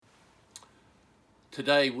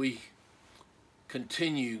Today we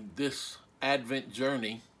continue this Advent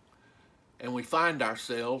journey and we find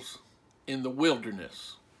ourselves in the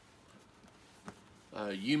wilderness.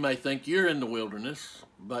 You may think you're in the wilderness,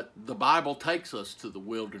 but the Bible takes us to the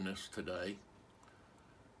wilderness today.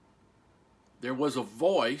 There was a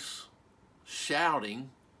voice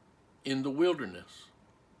shouting in the wilderness,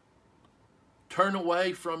 "Turn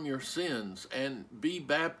away from your sins and be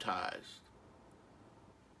baptized,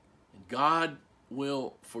 and God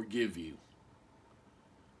will forgive you."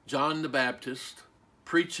 John the Baptist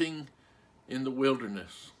preaching in the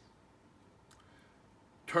wilderness.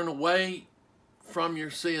 Turn away from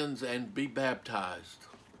your sins and be baptized.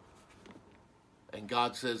 And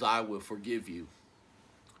God says, "I will forgive you."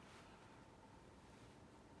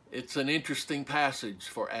 It's an interesting passage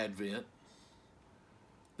for Advent.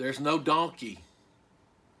 There's no donkey.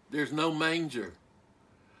 There's no manger.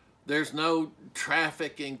 There's no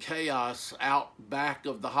traffic and chaos out back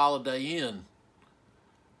of the Holiday Inn.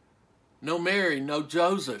 No Mary, no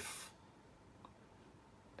Joseph.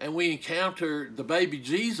 And we encounter the baby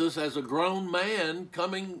Jesus as a grown man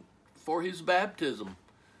coming for his baptism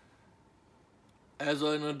as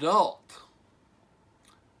an adult.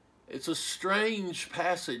 It's a strange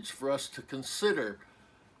passage for us to consider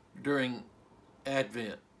during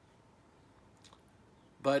Advent.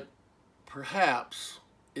 But perhaps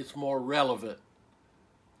it's more relevant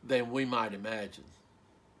than we might imagine.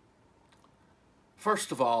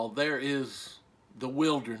 First of all, there is the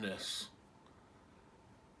wilderness.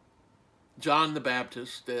 John the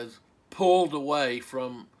Baptist has pulled away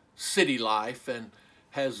from city life and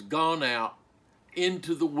has gone out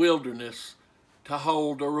into the wilderness to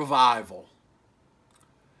hold a revival.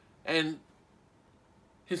 And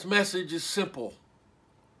his message is simple.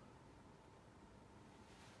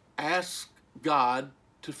 Ask God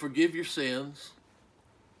to forgive your sins,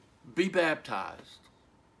 be baptized,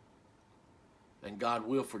 and God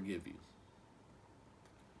will forgive you.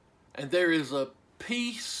 And there is a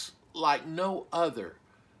peace like no other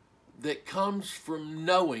that comes from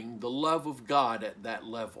knowing the love of God at that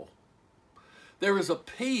level. There is a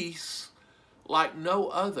peace like no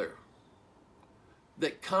other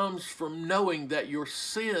that comes from knowing that your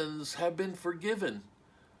sins have been forgiven,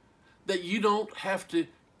 that you don't have to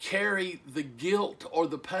carry the guilt or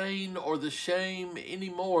the pain or the shame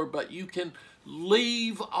anymore, but you can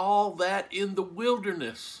leave all that in the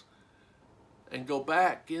wilderness and go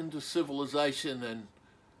back into civilization and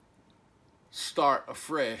start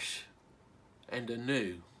afresh and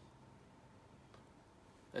anew.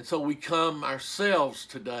 And so we come ourselves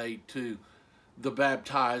today to the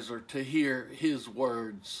baptizer to hear his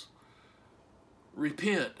words.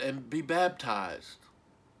 Repent and be baptized,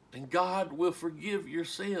 and God will forgive your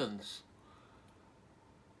sins.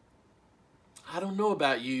 I don't know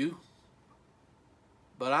about you,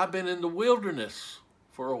 but I've been in the wilderness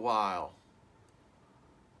for a while.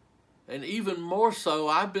 And even more so,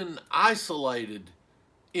 I've been isolated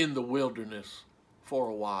in the wilderness for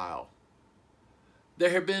a while. There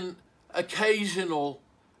have been occasional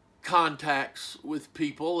contacts with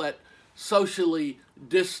people at socially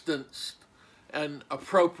distanced and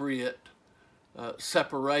appropriate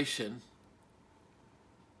separation.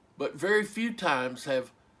 But very few times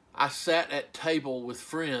have I sat at table with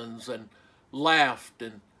friends and laughed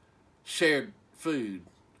and shared food.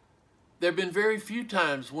 There have been very few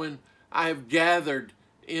times when I have gathered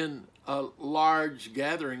in a large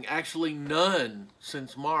gathering, actually none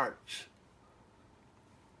since March.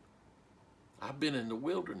 I've been in the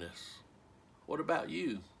wilderness. What about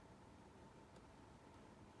you?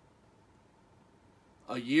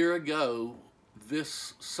 A year ago,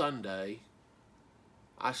 this Sunday,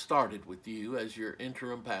 I started with you as your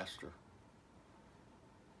interim pastor.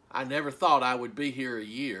 I never thought I would be here a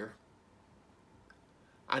year.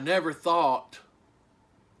 I never thought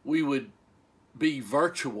we would be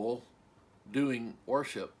virtual doing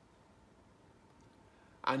worship.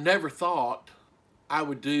 I never thought I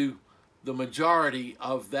would do the majority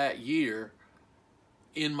of that year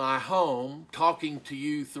in my home, talking to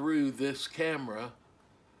you through this camera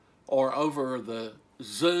or over the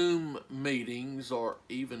Zoom meetings or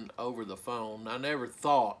even over the phone. I never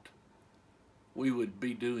thought we would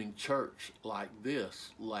be doing church like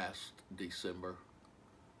this last December.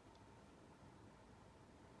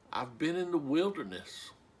 I've been in the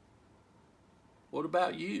wilderness. What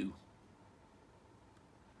about you?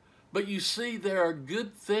 But you see, there are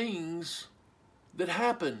good things that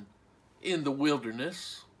happen in the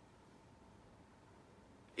wilderness.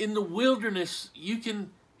 In the wilderness, you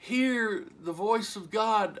can hear the voice of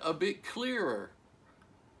God a bit clearer.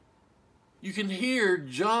 You can hear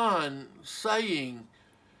John saying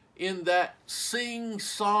in that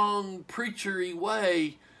sing-song preachery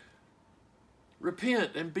way,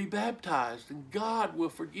 repent and be baptized, and God will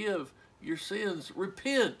forgive your sins.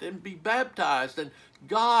 Repent and be baptized, and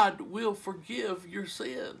God will forgive your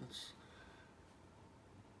sins.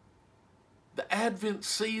 The Advent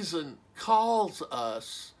season calls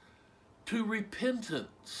us to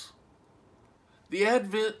repentance. The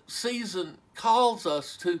Advent season calls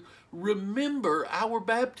us to remember our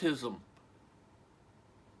baptism.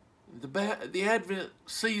 The Advent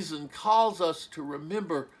season calls us to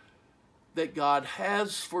remember that God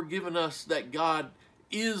has forgiven us, that God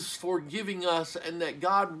is forgiving us, and that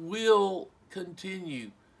God will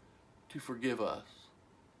continue to forgive us.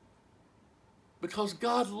 Because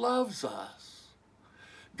God loves us.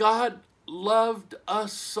 God loved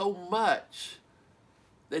us so much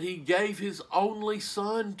that he gave his only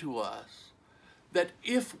Son to us, that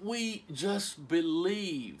if we just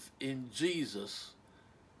believe in Jesus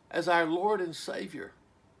as our Lord and Savior,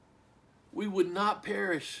 we would not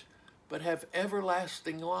perish but have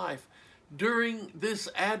everlasting life. During this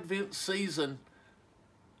Advent season,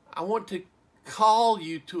 I want to call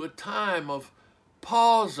you to a time of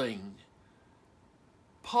pausing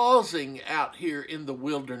out here in the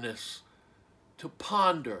wilderness to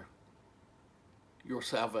ponder your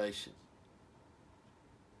salvation.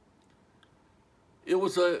 It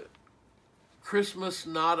was a Christmas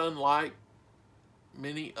not unlike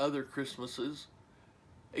many other Christmases,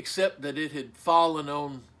 except that it had fallen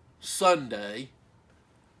on Sunday,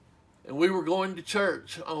 and we were going to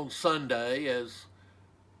church on Sunday, as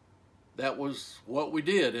that was what we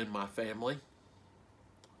did in my family.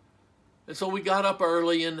 And so we got up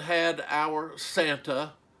early and had our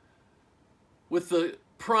Santa, with the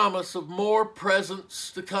promise of more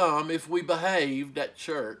presents to come if we behaved at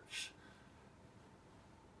church.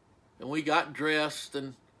 And we got dressed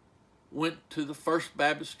and went to the First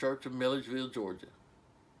Baptist Church of Milledgeville, Georgia.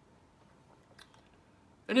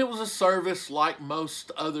 And it was a service like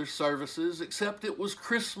most other services, except it was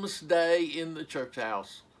Christmas Day in the church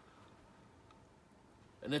house.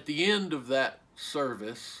 And at the end of that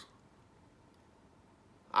service,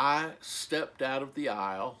 I stepped out of the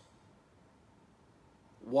aisle,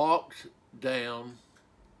 walked down,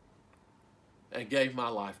 and gave my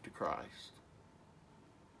life to Christ.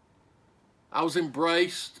 I was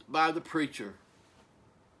embraced by the preacher.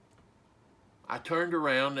 I turned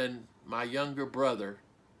around and my younger brother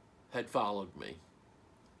had followed me.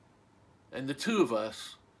 And the two of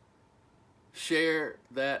us share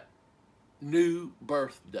that new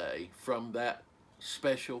birthday from that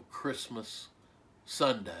special Christmas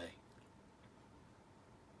Sunday.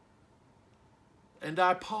 And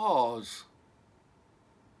I pause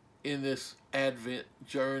in this Advent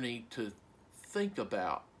journey to think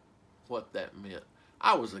about what that meant.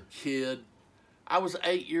 I was a kid. I was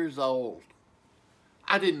 8 years old.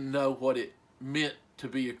 I didn't know what it meant to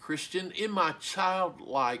be a Christian. In my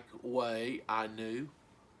childlike way, I knew.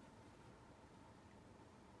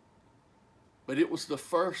 But it was the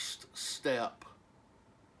first step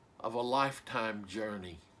of a lifetime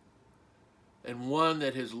journey, and one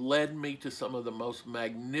that has led me to some of the most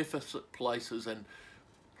magnificent places and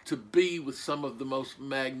to be with some of the most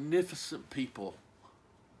magnificent people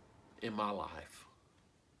in my life.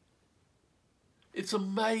 It's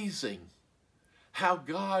amazing how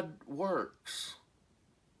God works.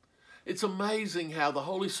 It's amazing how the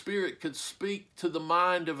Holy Spirit could speak to the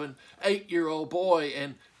mind of an 8-year-old boy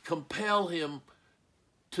and compel him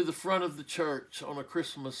to the front of the church on a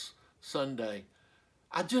Christmas Sunday.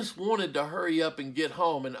 I just wanted to hurry up and get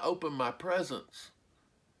home and open my presents.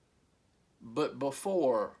 But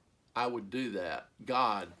before I would do that,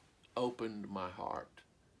 God opened my heart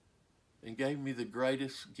and gave me the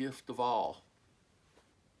greatest gift of all.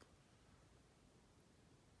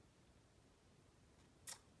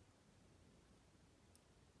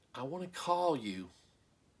 I want to call you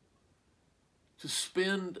to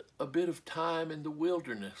spend a bit of time in the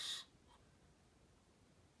wilderness,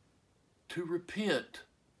 to repent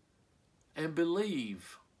and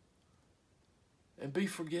believe and be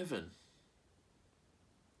forgiven.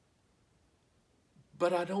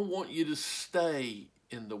 But I don't want you to stay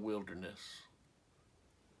in the wilderness.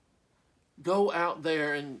 Go out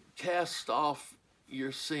there and cast off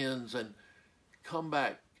your sins and come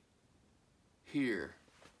back here.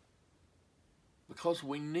 Because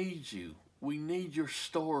we need you. We need your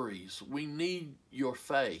stories. We need your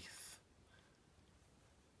faith.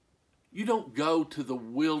 You don't go to the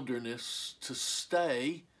wilderness to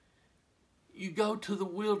stay. You go to the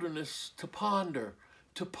wilderness to ponder,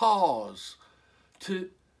 to pause, to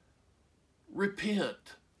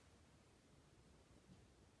repent.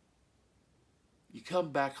 you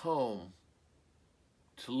come back home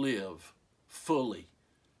to live fully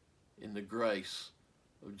in the grace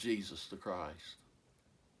of Jesus the Christ.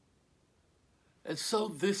 And so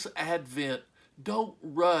this Advent, don't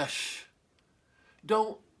rush.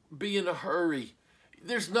 Don't be in a hurry.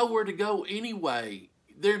 There's nowhere to go anyway.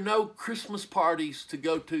 There are no Christmas parties to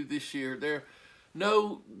go to this year. There are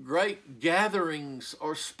no great gatherings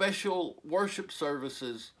or special worship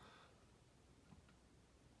services.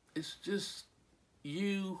 It's just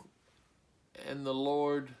you and the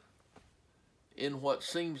Lord in what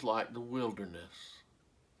seems like the wilderness.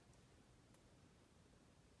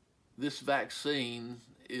 This vaccine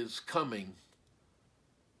is coming.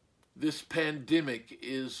 This pandemic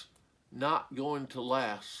is not going to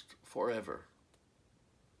last forever.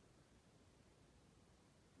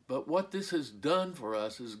 But what this has done for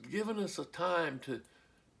us is given us a time to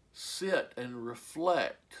sit and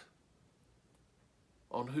reflect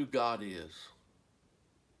on who God is.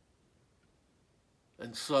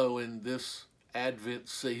 And so in this Advent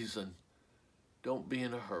season, don't be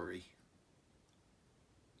in a hurry.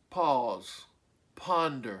 Pause,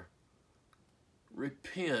 ponder,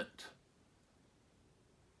 repent,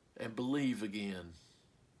 and believe again.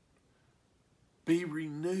 Be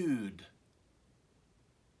renewed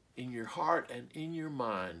in your heart and in your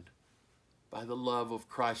mind by the love of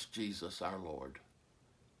Christ Jesus our Lord.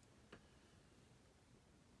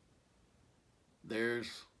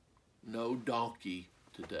 There's no donkey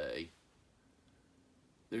today.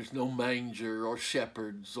 There's no manger or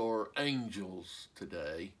shepherds or angels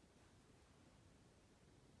today.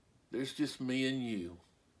 There's just me and you,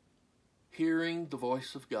 hearing the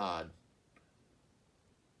voice of God.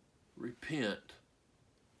 Repent,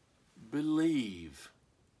 believe,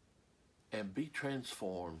 and be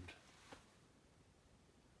transformed.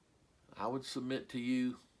 I would submit to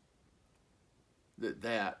you that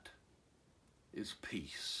that is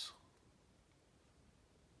peace.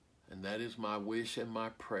 And that is my wish and my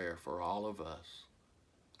prayer for all of us,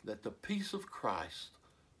 that the peace of Christ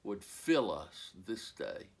would fill us this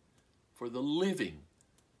day for the living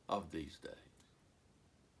of these days.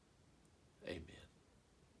 Amen.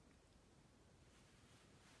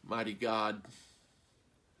 Mighty God,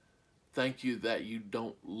 thank you that you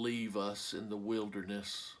don't leave us in the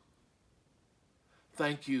wilderness.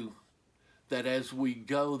 Thank you that as we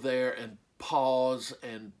go there and pause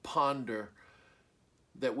and ponder,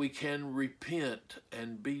 that we can repent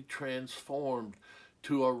and be transformed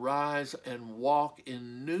to arise and walk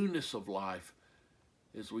in newness of life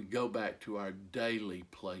as we go back to our daily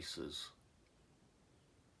places.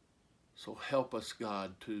 So help us,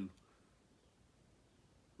 God, to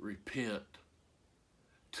repent,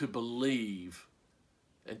 to believe,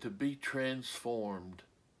 and to be transformed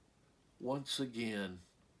once again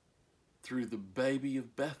through the baby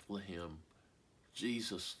of Bethlehem,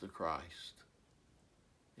 Jesus the Christ,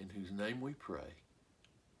 in whose name we pray.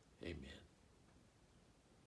 Amen.